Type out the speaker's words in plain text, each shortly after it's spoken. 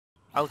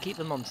I'll keep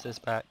the monsters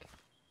back.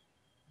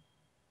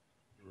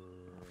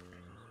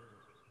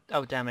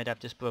 Oh damn it, I've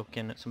just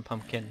broken some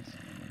pumpkins.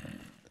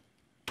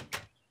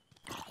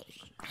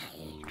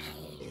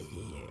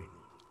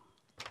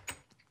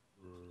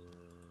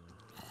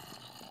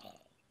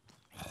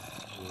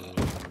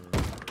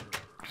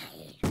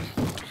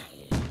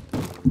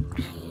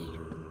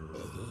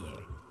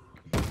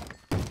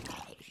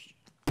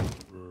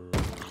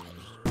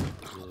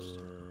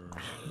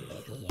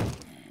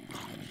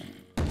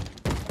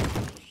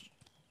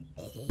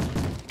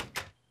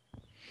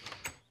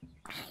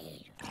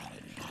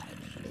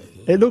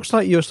 It looks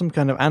like you're some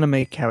kind of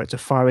anime character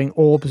firing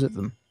orbs at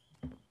them.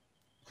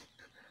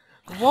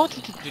 What?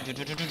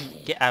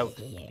 Get out.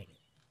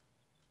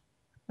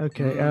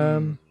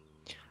 Okay,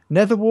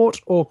 Netherwart,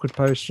 Awkward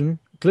Potion,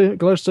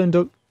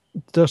 Glowstone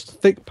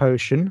Dust, Thick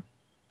Potion,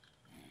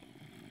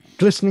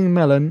 Glistening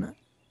Melon,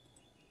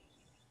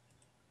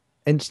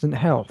 Instant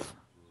Health.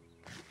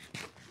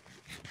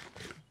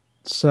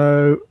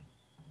 So...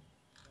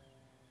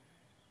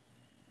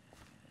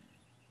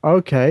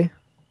 Okay.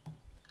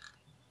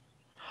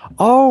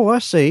 Oh, I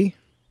see.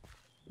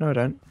 No, I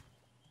don't.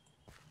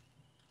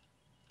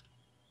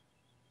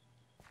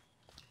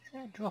 Is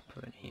there a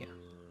dropper in here?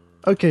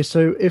 Okay,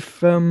 so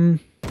if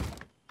Sorry,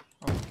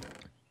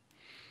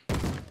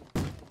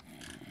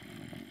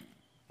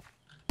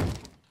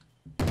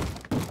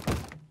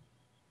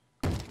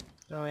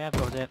 I've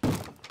got it.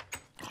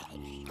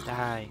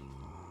 Die.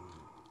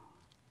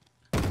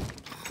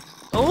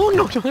 Oh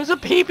no, there's a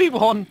baby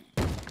one!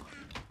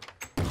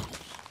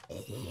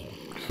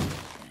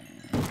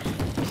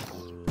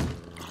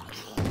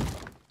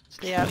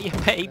 Stay out, you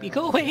baby.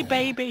 Go away,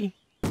 baby!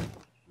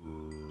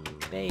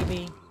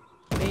 Baby.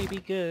 Baby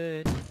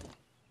good.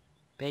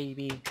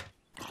 Baby.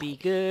 Be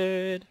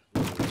good.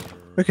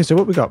 okay, so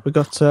what we got? We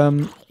got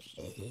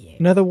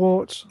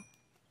Netherwart.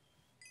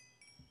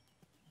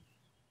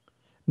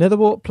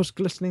 Netherwart plus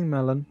Glistening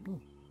Melon.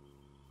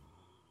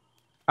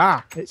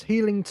 Ah, it's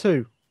healing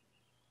 2.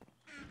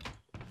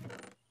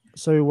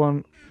 So we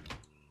want...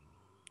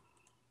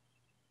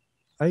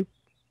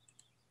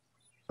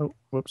 Oh,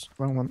 whoops,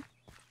 wrong one.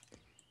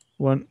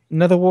 One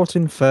Netherwart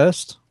in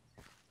first.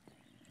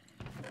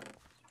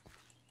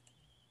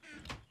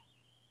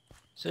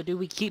 So do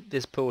we keep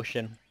this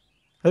potion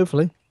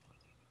Hopefully.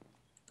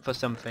 for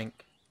something?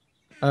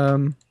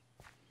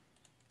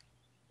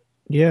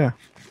 Yeah.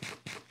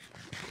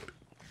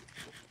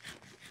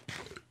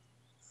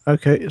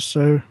 Okay,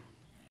 so...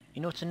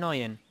 You know what's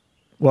annoying?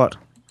 What?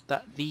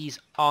 That these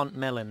aren't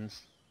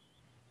melons.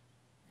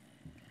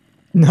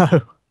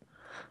 No.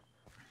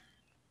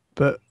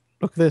 But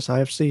look at this, I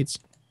have seeds.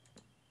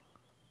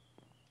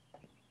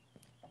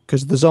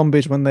 Because the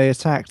zombies, when they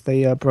attacked,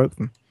 they broke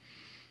them.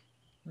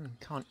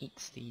 Can't eat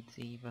seeds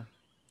either.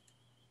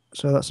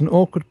 So that's an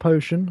Awkward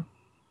Potion.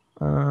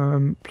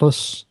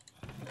 Plus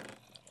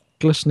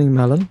Glistening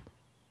Melon.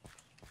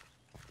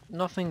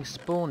 Nothing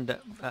spawned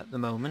at the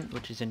moment,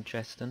 which is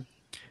interesting.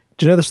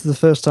 Do you know this is the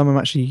first time I'm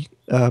actually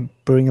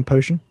brewing a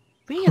potion?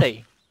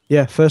 Really?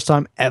 Yeah, first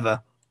time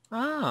ever.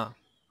 Ah.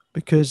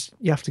 Because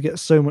you have to get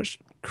so much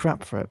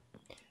crap for it.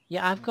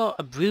 Yeah, I've got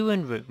a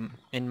brewing room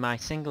in my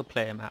single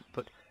player map,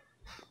 but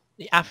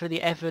after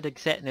the effort of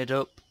setting it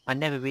up, I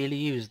never really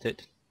used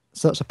it.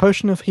 So that's a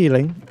potion of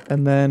healing,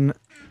 and then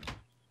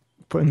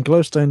putting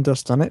glowstone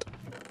dust on it.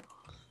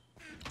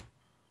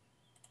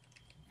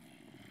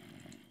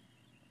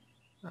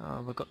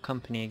 Oh, we've got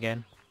company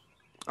again.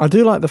 I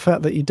do like the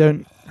fact that you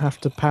don't have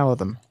to power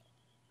them.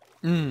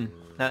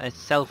 That is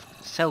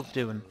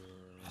self-doing.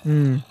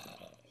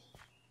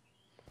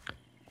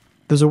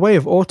 There's a way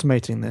of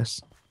automating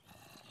this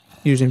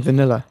using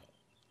vanilla.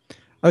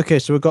 Okay,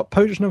 so we've got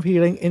potion of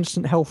healing,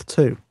 instant health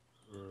 2.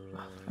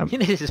 You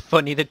know, this is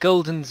funny. The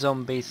golden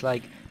zombie's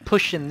like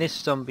pushing this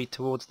zombie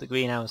towards the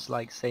greenhouse,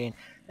 like saying,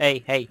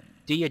 hey,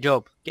 do your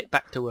job, get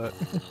back to work.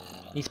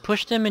 He's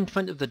pushed him in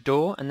front of the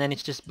door, and then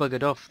it's just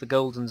buggered off the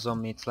golden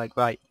zombie. It's like,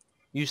 right,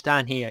 you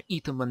stand here,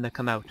 eat them when they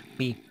come out.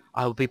 Me,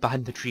 I will be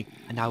behind the tree,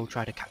 and I will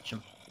try to catch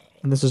them.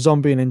 And there's a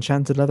zombie in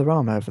enchanted leather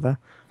armor over there.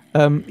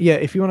 Yeah,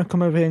 if you want to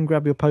come over here and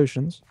grab your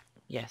potions,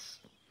 Yes.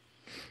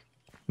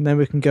 and then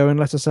we can go and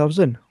let ourselves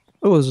in.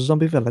 Oh, there's a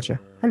zombie villager.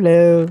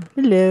 Hello,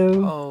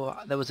 hello. Oh,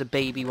 there was a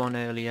baby one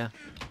earlier.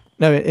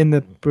 No, in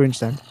the brewing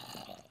stand.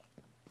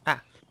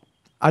 Ah.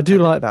 I do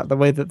like that, the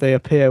way that they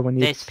appear when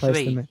you There's place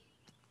 3. them in.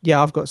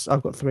 Yeah, I've got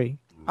 3.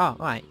 Oh,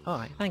 right,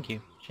 alright, thank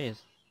you.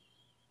 Cheers.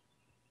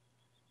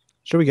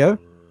 Shall we go?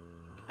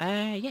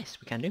 Yes,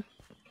 we can do.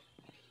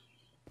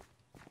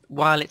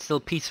 While it's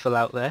still peaceful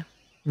out there.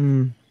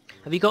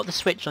 Have you got the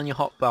switch on your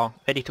hotbar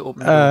ready to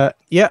open the door?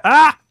 Yeah.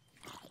 Ah!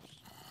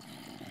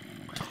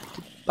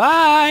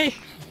 Bye!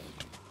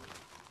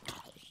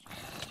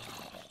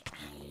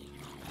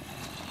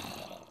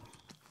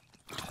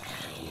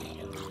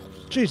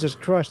 Jesus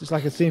Christ, it's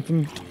like a scene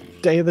from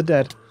Day of the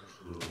Dead.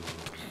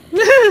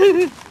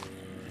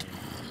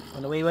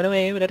 Run away,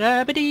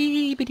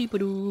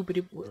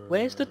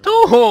 where's the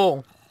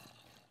door?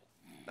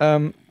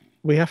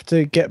 We have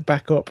to get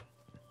back up.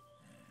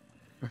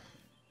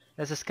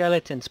 There's a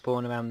skeleton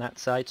spawn around that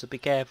side, so be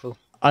careful.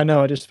 I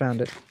know, I just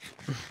found it.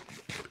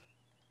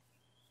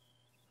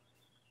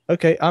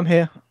 Okay, I'm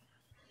here.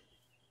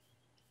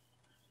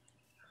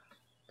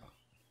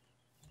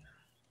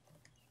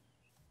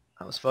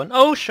 That was fun.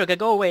 Oh, sugar,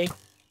 go away.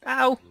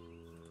 Ow.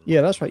 Yeah,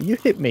 that's right. You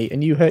hit me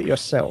and you hurt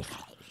yourself.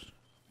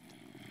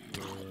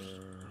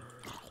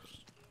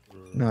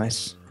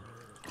 Nice.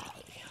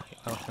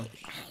 Welcome.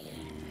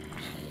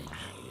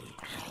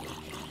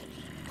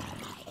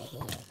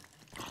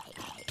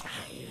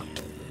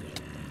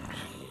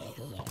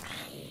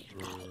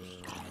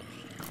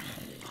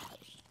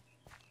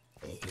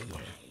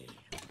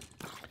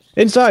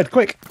 Inside,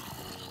 quick!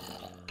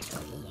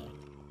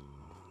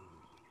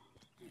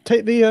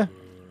 Take the,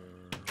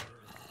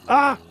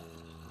 Ah!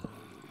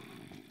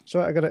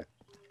 Sorry, I got it.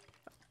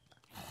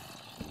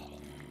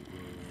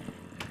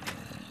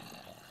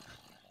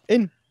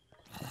 In!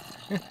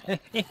 I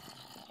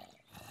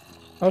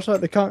was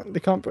like, they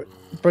can't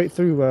break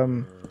through,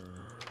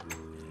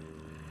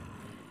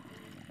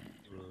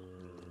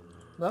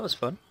 That was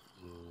fun.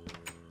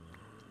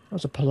 That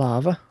was a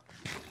palaver.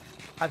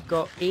 I've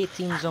got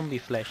 18 zombie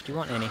flesh. Do you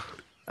want any?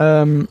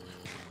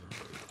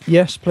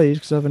 Yes, please,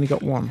 because I've only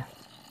got one.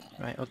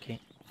 Right, okay.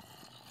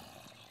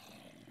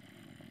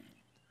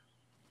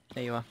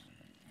 There you are.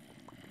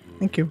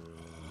 Thank you.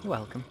 You're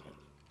welcome.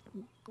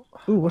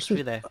 Ooh, what's Through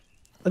this? there.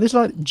 Are these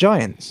like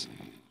giants?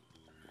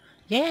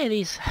 Yeah,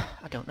 these...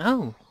 I don't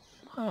know.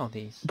 What are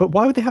these? But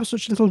why would they have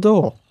such a little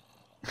door?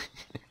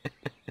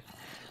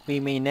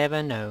 We may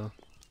never know.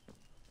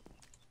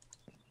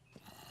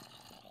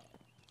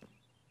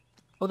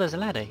 Oh, there's a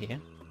ladder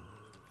here.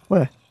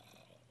 Where?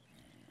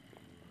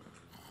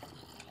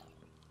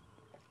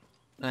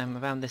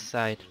 Around this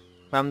side.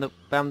 Round the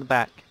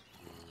back.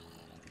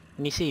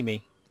 Can you see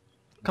me?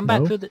 Come back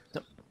No. through the...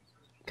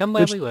 Come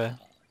where Which- we were.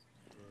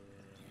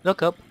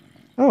 Look up.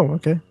 Oh,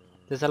 okay.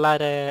 There's a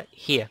ladder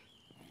here.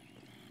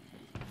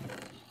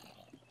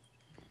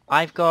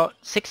 I've got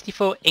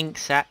 64 ink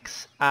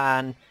sacs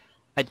and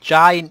a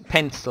giant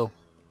pencil,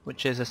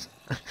 which is a...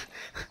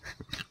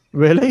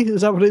 Really?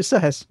 Is that what it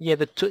says? Yeah,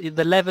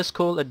 the lever's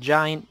called a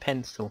giant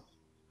pencil.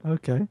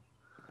 Okay.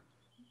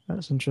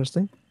 That's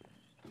interesting.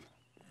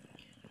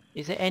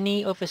 Is there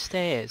any other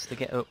stairs to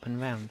get up and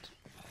round?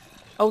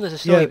 Oh, there's a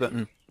story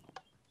button.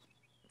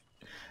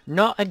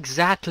 Not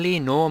exactly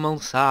normal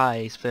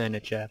size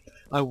furniture.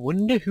 I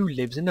wonder who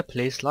lives in a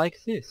place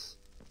like this.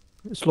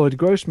 It's Lloyd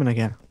Grossman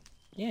again.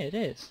 Yeah, it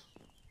is.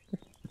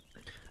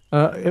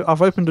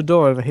 I've opened a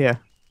door over here.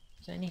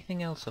 Is there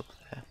anything else up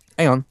there?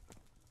 Hang on.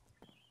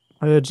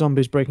 I heard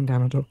zombies breaking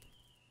down a door.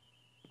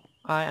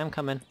 I'm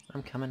coming.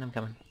 I'm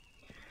coming.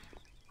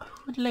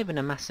 Who would live in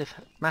a massive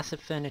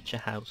furniture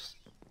house?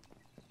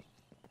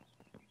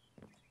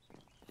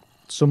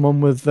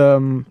 Someone with,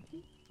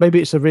 maybe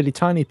it's a really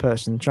tiny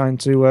person trying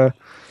to,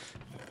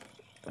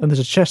 and there's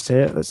a chest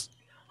here that's...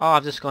 Oh,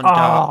 I've just gone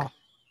dark.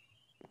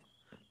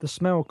 The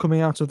smell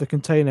coming out of the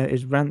container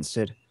is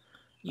rancid,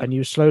 and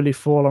you slowly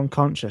fall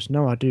unconscious.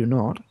 No, I do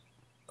not.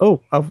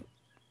 Oh,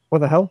 what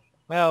the hell?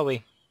 Where are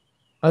we?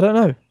 I don't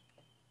know.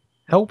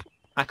 Help?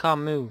 I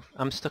can't move.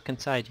 I'm stuck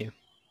inside you.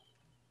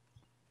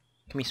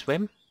 Can we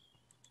swim?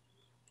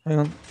 Hang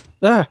on.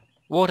 There!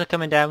 Water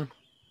coming down.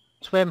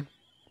 Swim.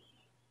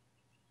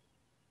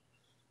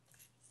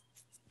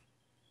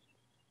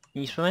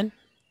 You swimming?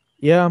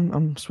 Yeah,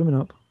 I'm swimming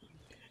up.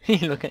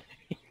 You look at...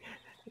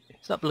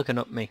 Stop looking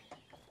up me.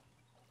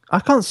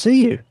 I can't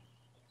see you.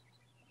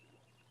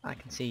 I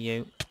can see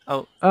you.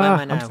 Oh, where am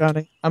I now?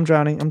 I'm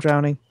drowning.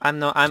 I'm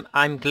not.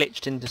 I'm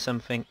glitched into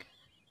something.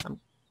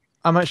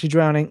 I'm actually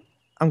drowning.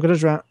 I'm gonna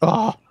drown.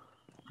 Oh!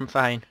 I'm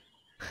fine.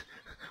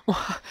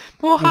 What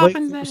The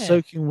happened weight was there?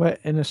 soaking wet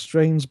in a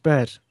strange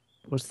bed.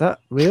 Was that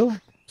real?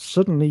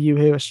 Suddenly you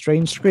hear a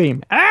strange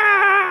scream.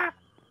 Ah!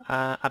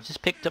 I've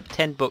just picked up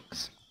 10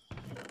 books.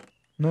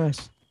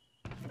 Nice.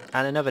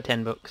 And another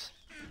 10 books.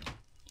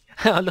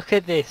 Oh, look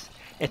at this.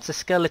 It's a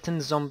skeleton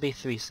zombie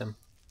threesome.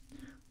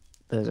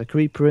 There's a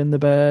creeper in the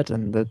bed,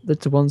 and the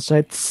little one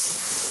said...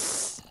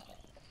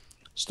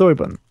 Story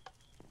button.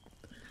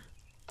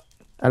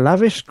 A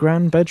lavish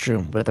grand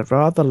bedroom with a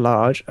rather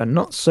large and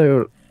not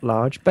so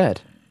large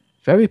bed.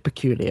 Very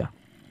peculiar.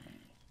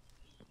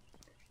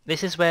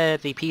 This is where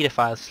the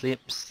paedophile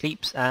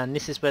sleeps, and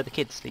this is where the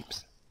kid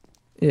sleeps.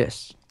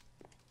 Yes.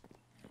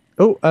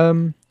 Oh,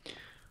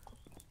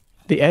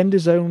 the end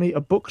is only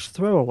a book's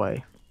throw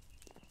away.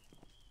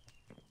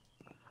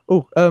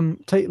 Oh,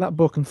 take that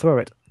book and throw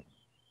it.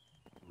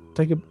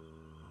 Take a...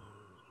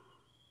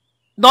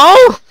 No!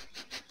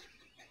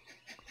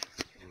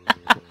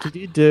 What did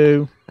you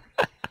do?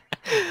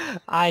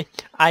 I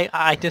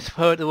just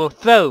heard the word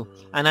throw,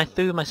 and I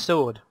threw my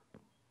sword.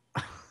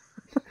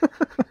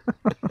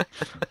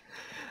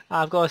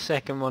 I've got a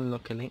second one,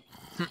 luckily.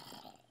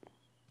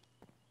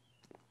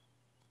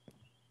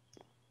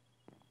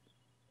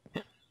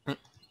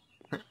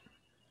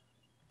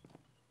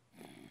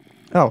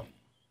 Oh,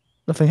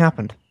 nothing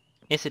happened.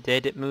 Yes, it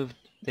did. It moved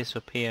this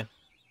up here.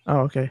 Oh,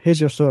 okay. Here's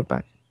your sword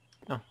back.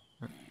 Oh.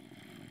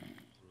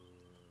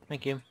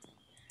 Thank you.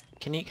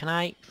 Can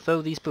I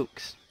throw these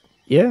books?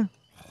 Yeah.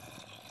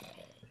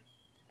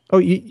 Oh,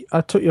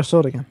 I took your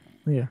sword again.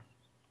 Yeah.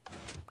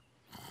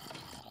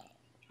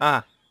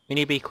 Ah, we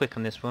need to be quick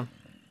on this one.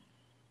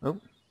 Oh.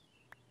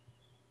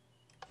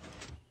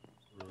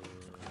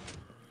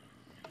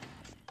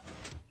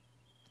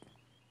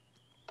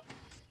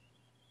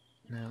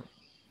 No.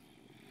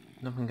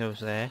 Nothing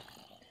goes there.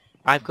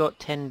 I've got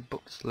 10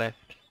 books left.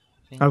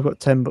 I think. I've got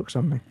 10 books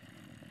on me.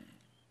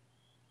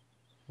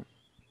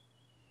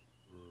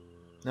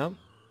 No?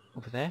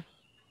 Over there?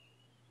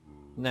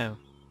 No.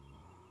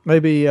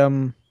 Maybe,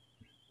 no.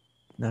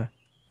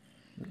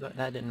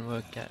 That didn't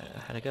work. I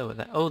had to go with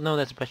that. Oh no,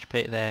 there's a pressure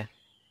plate there.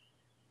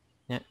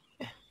 Yeah.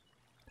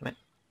 Come on.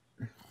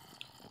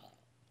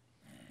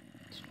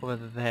 It's over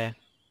there.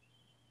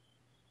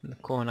 In the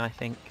corner, I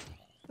think.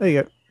 There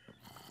you go.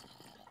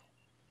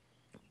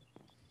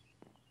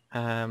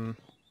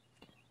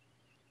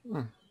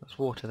 There's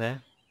water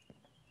there.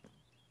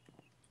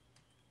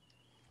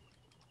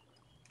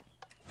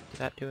 Did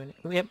that do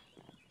anything? Oh, yep.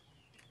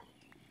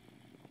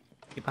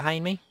 You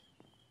behind me?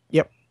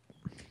 Yep.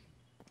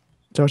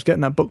 So I was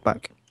getting that book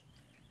back.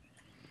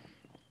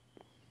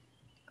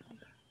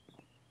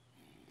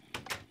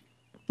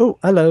 Oh,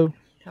 hello.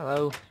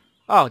 Hello.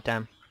 Oh,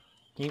 damn.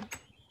 You.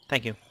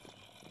 Thank you.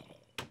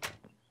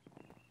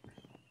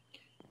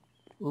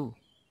 Ooh.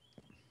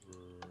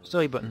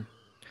 Story button.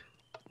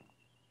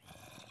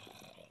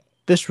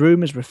 This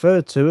room is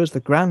referred to as the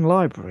Grand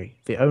Library.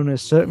 The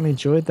owners certainly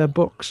enjoyed their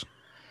books.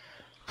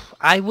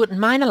 I wouldn't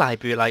mind a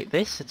library like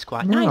this. It's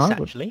quite No, nice, I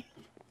would. actually.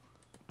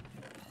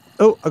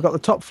 Oh, I got the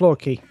top floor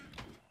key.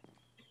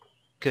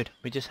 Good.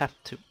 We just have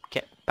to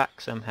get back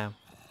somehow.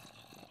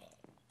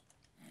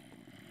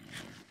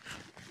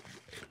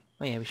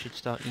 Oh yeah, we should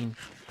start eating.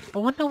 I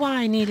wonder why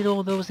I needed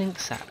all those ink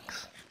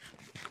sacs.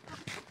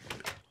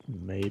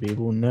 Maybe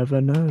we'll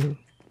never know.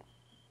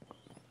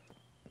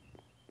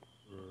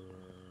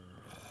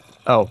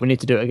 Oh, we need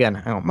to do it again.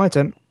 Hang on, my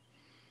turn.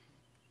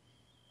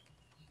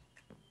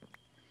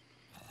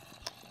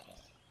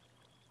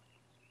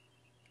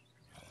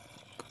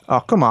 Oh,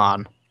 come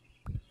on.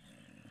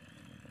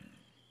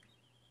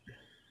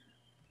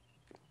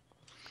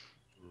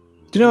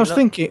 Do you know? I was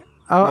thinking.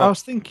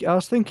 I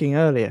was thinking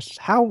earlier.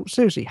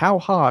 Seriously, how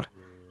hard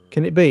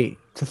can it be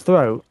to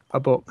throw a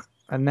book?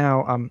 And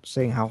now I'm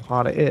seeing how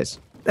hard it is.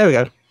 There we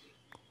go.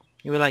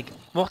 You were like,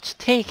 what's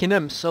taking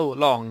them so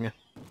long?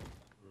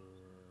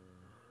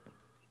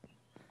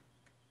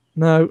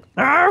 No.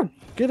 No!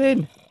 Get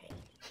in.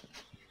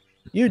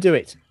 You do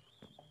it.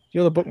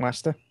 You're the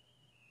bookmaster.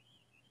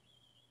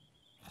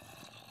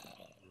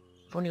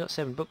 I've only got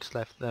 7 books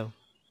left, though.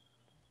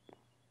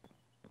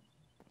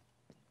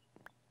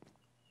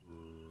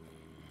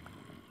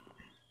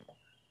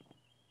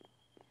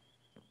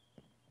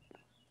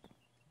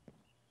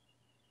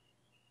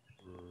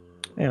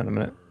 Hang on a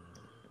minute.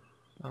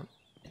 Oh,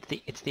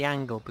 it's the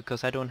angle,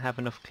 because I don't have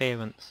enough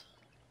clearance.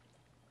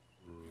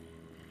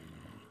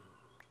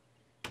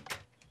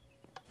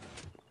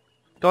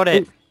 Got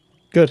it! Ooh,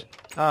 good.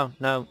 Oh,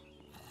 no.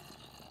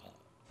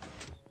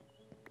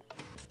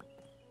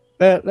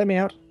 Let me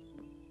out.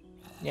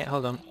 Yeah,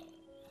 hold on.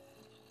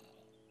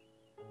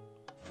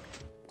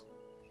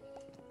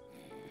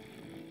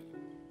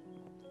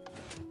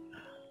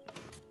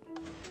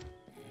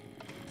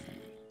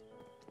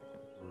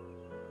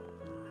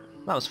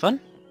 That was fun.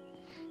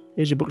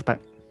 Here's your books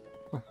back.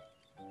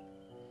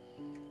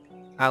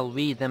 I'll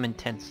read them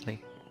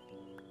intensely.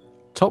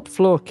 Top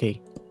floor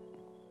key.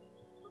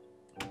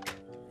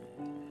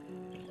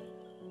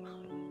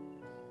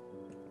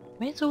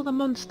 Where's all the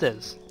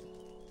monsters?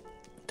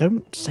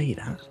 Don't say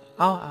that.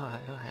 Oh, alright,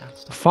 I'll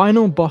stop.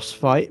 Final boss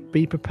fight.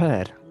 Be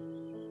prepared.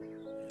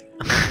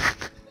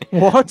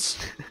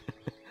 What?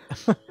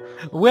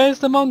 Where's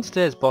the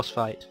monsters boss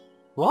fight?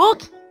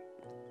 What?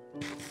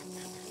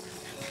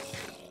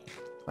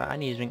 Right, I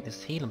need to drink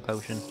this healing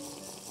potion.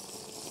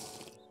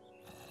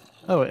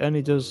 Oh, it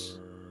only does.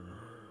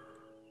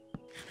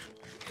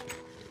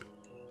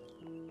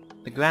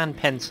 The grand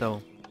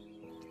pencil.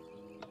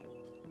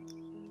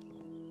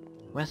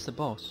 Where's the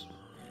boss?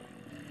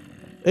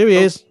 Here he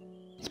is.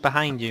 It's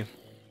behind you.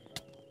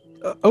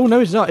 Oh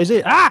no, it's not. Is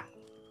it? Ah!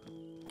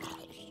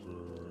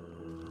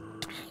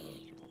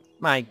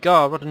 My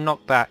god, what a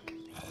knockback.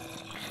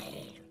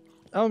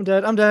 Oh, I'm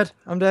dead. I'm dead.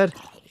 I'm dead.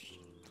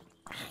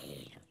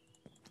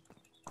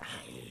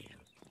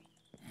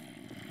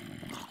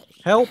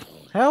 Help!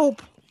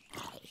 Help!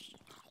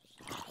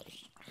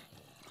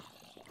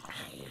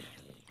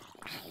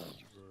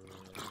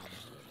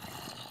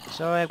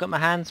 Sorry, I've got my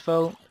hands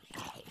full.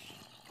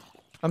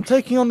 I'm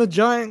taking on the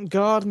giant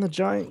guard and the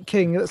giant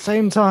king at the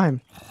same time.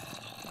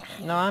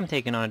 No, I'm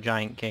taking on a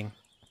giant king.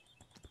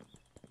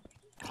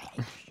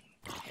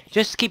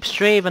 Just keep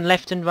strafing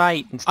left and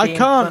right and stay I in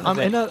can't. front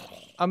of it.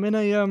 I'm in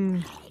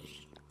a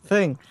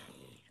thing.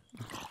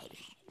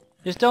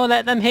 Just don't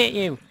let them hit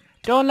you.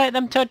 Don't let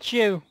them touch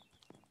you.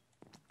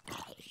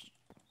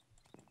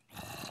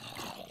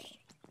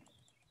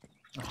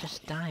 Oh,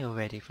 just die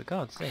already, for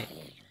God's sake.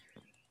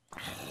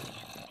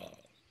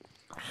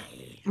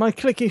 My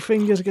clicky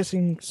finger's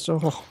getting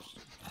sore.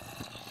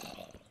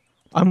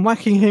 I'm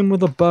whacking him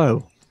with a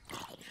bow.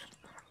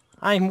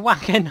 I'm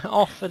whacking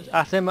off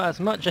at him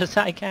as much as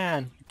I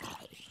can.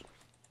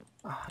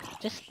 Oh,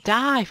 just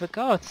die, for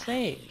God's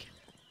sake.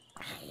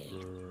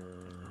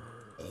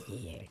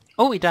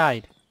 Oh, he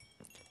died.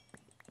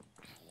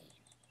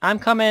 I'm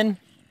coming.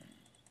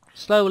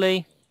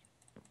 Slowly.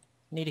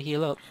 Need to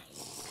heal up.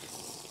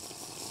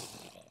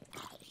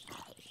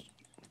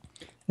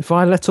 If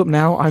I let up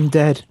now, I'm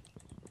dead.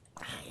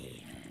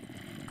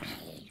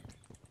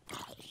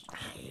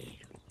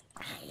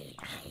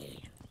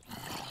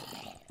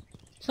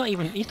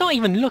 He's not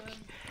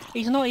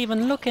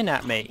even looking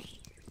at me.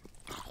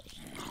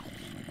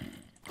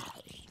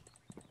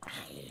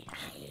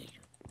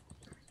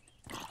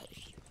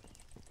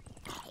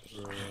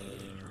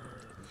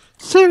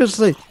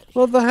 Seriously,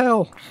 what the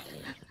hell?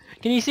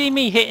 Can you see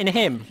me hitting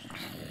him?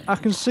 I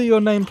can see your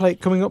nameplate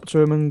coming up to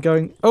him and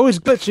going, oh, he's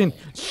glitching.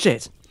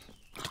 Shit.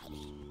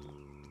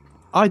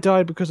 I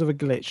died because of a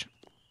glitch.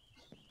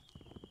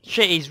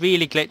 Shit, he's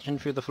really glitching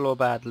through the floor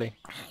badly.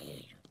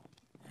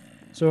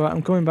 So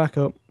I'm coming back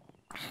up.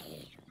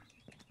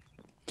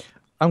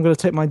 I'm going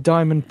to take my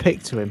diamond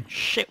pick to him.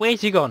 Shit,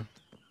 where's he gone?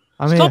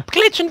 I'm Stop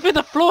here. glitching through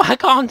the floor, I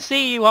can't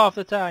see you half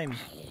the time.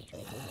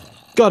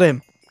 Got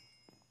him.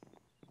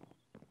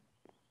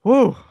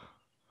 Whoa.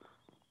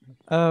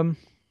 Well,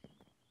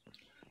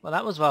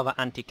 that was rather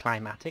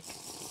anticlimactic.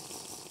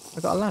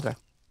 I got a ladder.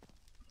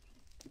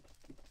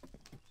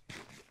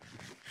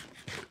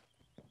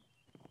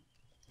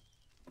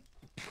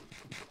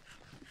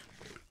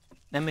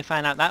 Then we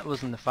find out that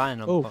wasn't the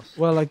final boss.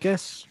 Well, I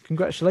guess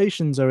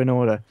congratulations are in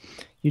order.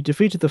 You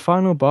defeated the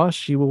final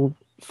boss. You will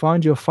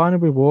find your final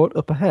reward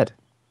up ahead.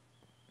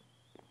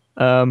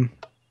 What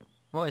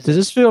is Does it?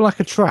 this feel like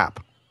a trap?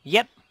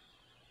 Yep.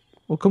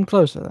 Well, come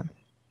closer then.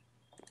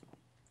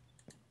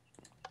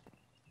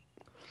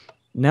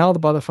 Now,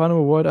 by the final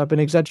reward, I've been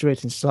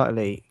exaggerating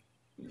slightly.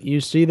 You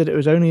see that it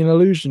was only an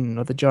illusion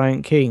of the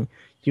giant king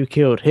you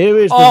killed. Here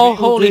is the real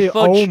holy deal.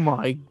 fudge. Oh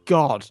my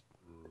god.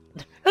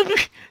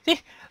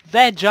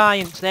 They're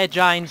giants, they're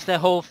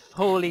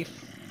holy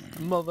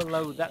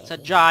motherload, that's a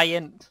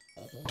giant.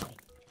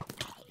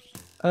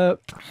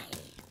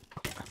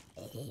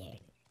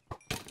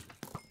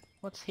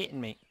 What's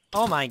hitting me?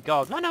 Oh my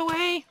god, run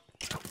away!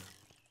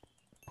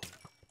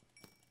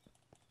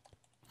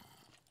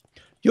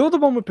 You're the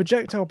one with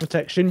projectile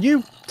protection.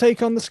 You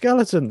take on the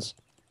skeletons.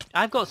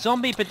 I've got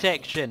zombie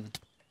protection.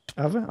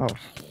 Have I? Oh.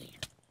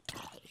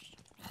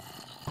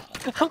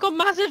 I've got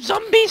massive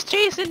zombies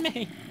chasing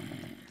me!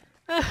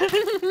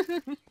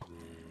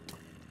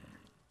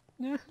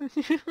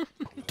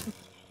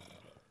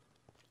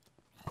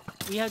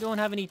 We don't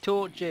have any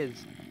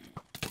torches.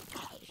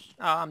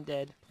 Oh, I'm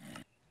dead.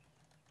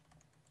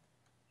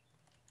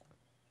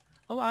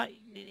 Oh, I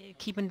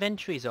keep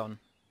inventories on.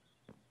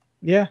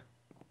 Yeah.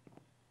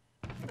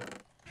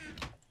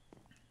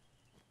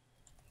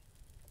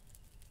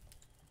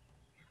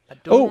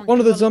 Oh, one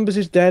of the zombies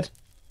is dead.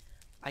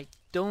 I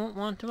don't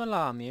want to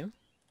alarm you.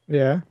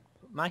 Yeah.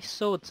 But my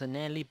swords are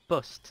nearly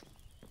bust.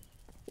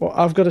 Well,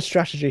 I've got a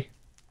strategy.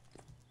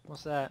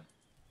 What's that?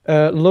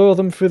 Lure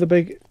them through the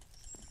big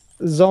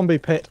zombie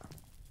pit.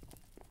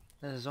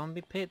 There's a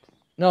zombie pit?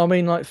 No, I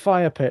mean like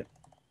fire pit.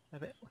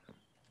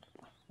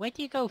 Where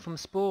do you go from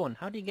spawn?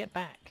 How do you get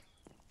back?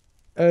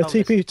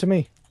 TP to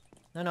me.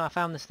 No, I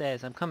found the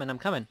stairs. I'm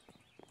coming.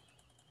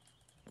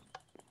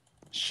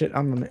 Shit,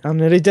 I'm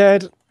nearly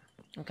dead.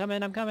 I'm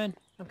coming.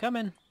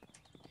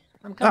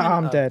 Ah,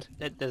 I'm dead.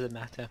 It doesn't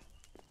matter.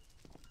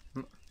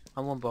 I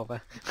won't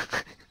bother.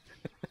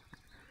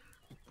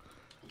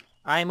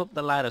 I'm up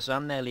the ladder, so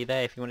I'm nearly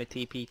there if you want to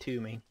TP to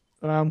me.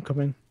 I'm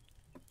coming.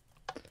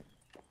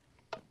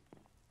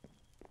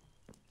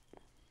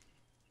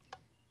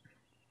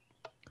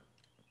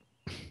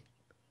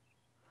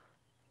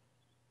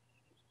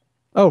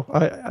 Oh,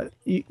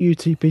 you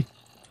TP.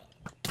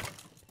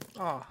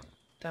 Oh,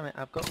 damn it!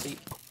 I've got the.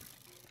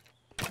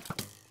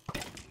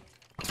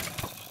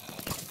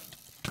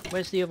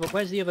 Where's the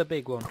other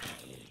big one?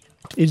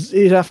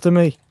 He's after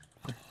me.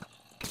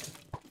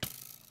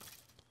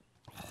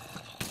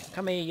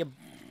 Come here, you.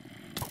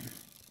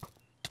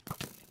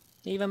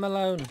 Leave him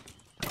alone.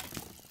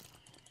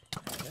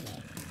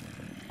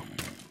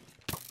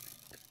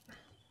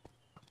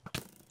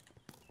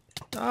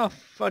 Oh,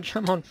 fudge!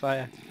 I'm on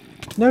fire.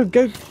 No,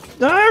 go.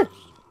 No!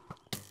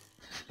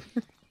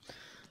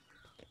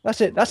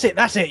 That's it,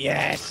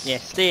 yes! Yeah,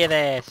 stay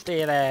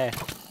there.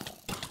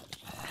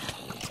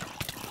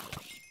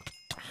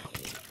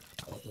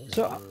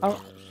 So,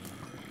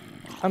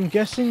 I'm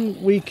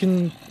guessing we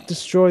can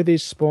destroy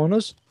these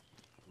spawners?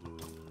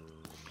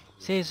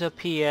 Says up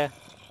here,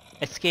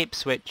 escape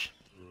switch.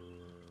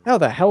 How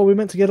the hell are we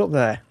meant to get up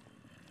there?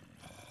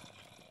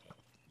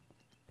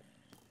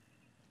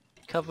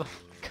 Cover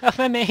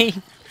me!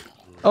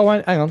 Oh,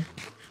 hang on.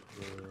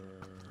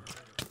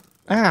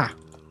 Ah!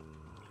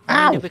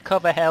 I Ow! need to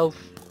recover health.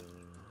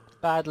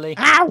 Badly.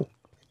 Ow!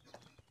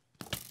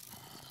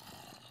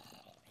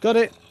 Got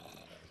it.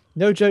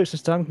 No jokes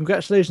this time.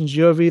 Congratulations,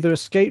 you have either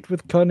escaped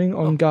with cunning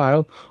on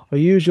guile, or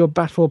used your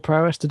battle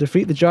prowess to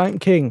defeat the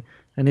giant king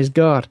and his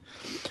guard.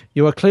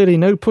 You are clearly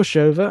no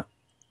pushover.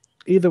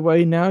 Either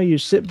way, now you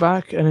sit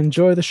back and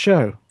enjoy the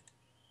show.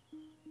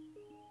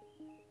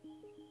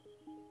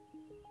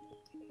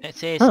 It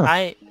says,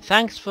 Huh.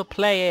 thanks for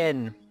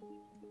playing.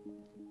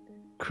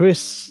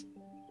 Chris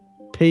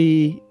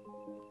P.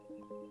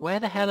 Where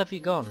the hell have you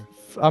gone?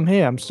 I'm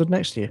here. I'm stood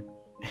next to you.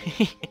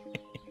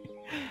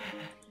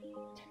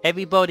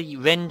 Everybody,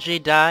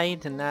 Renji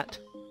died in that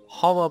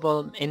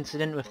horrible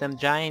incident with them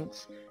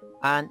giants,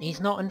 and he's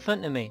not in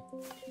front of me.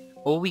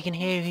 All we can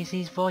hear is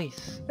his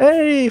voice.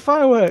 Hey,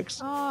 fireworks!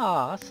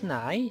 Ah, that's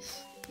nice.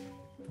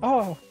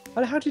 Oh,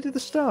 how do you do the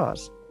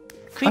stars?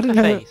 Creeper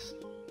face.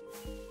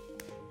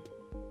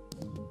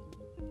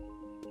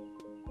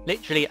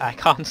 Literally, I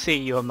can't see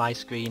you on my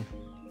screen.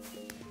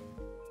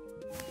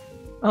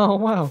 Oh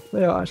wow,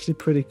 they are actually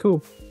pretty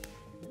cool.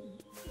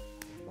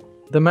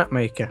 The map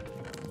maker.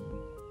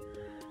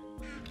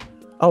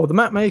 Oh, the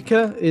map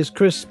maker is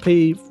Chris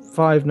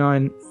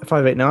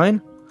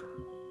P59589.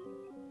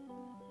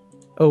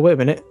 Oh, wait a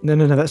minute. No.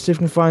 Let's see if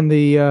we can find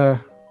the...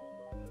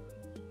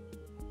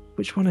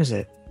 Which one is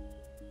it?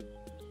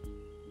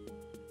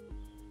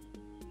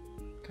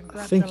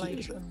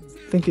 Congratulations.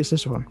 I think it's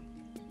this one.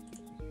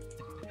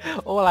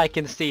 All I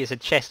can see is a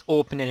chest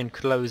opening and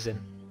closing.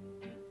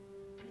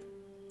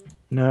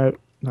 No,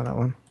 not that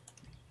one.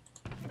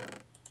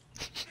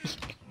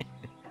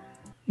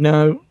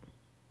 No.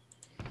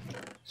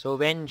 So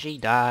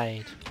Renji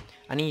died,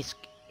 and he's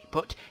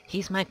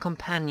my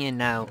companion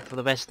now for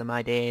the rest of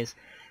my days,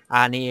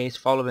 and he is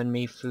following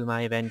me through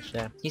my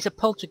adventure. He's a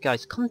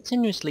poltergeist,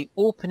 continuously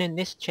opening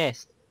this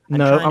chest and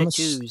trying to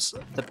choose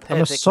the perfect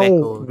I'm a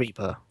soul record.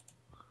 reaper.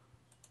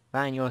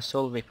 Fine, you're a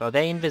soul reaper. Are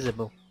they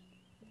invisible?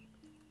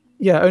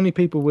 Yeah, only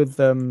people with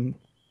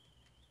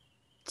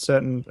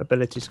certain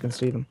abilities can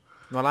see them.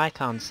 Well, I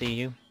can't see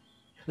you.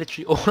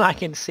 Literally, all I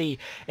can see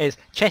is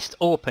chest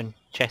open,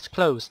 chest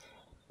close.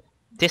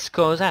 Disc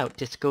goes out,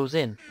 disc goes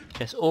in.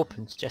 Chest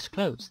opens, chest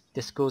close.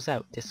 Disc goes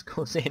out, disc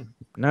goes in.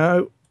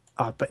 No.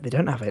 Oh, I bet they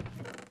don't have it.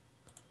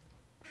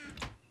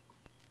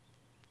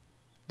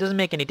 Doesn't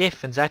make any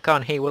difference, I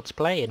can't hear what's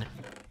playing.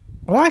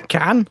 Oh, I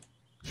can.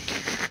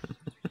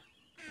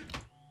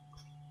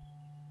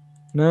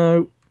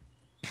 No.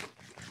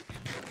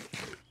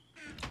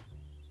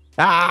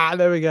 Ah,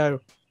 there we go.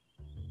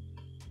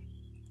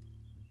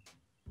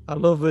 I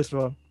love this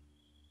one.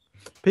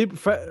 People,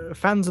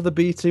 fans of the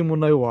B team will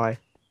know why.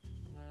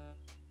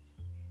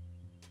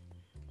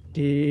 So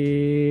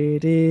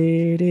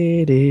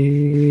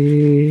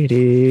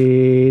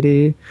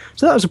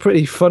that was a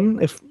pretty fun,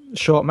 if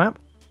short map.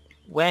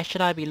 Where should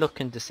I be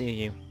looking to see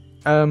you?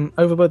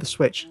 Over by the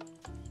switch.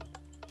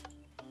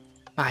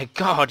 My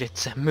god,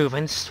 it's a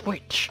moving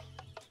switch.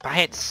 By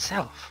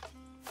itself.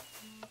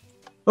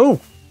 Oh!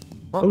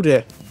 What? Oh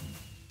dear.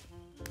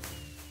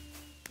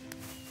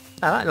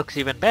 Oh, that looks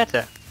even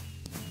better.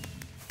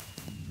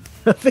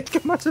 I think I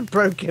might have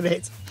broken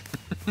it.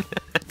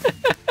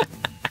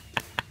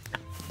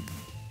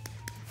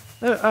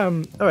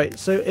 Alright,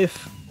 so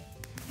if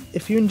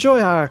you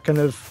enjoy our kind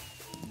of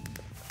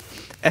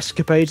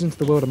escapades into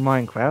the world of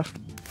Minecraft,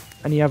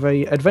 and you have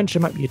a adventure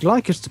map you'd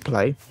like us to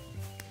play,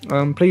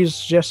 please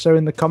suggest so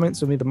in the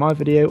comments of either my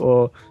video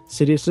or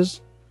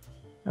Sidious's.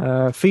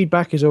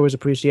 Feedback is always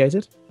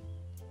appreciated.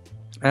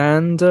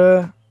 And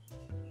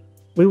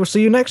we will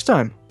see you next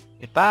time.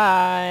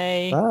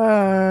 Goodbye.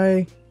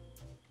 Bye.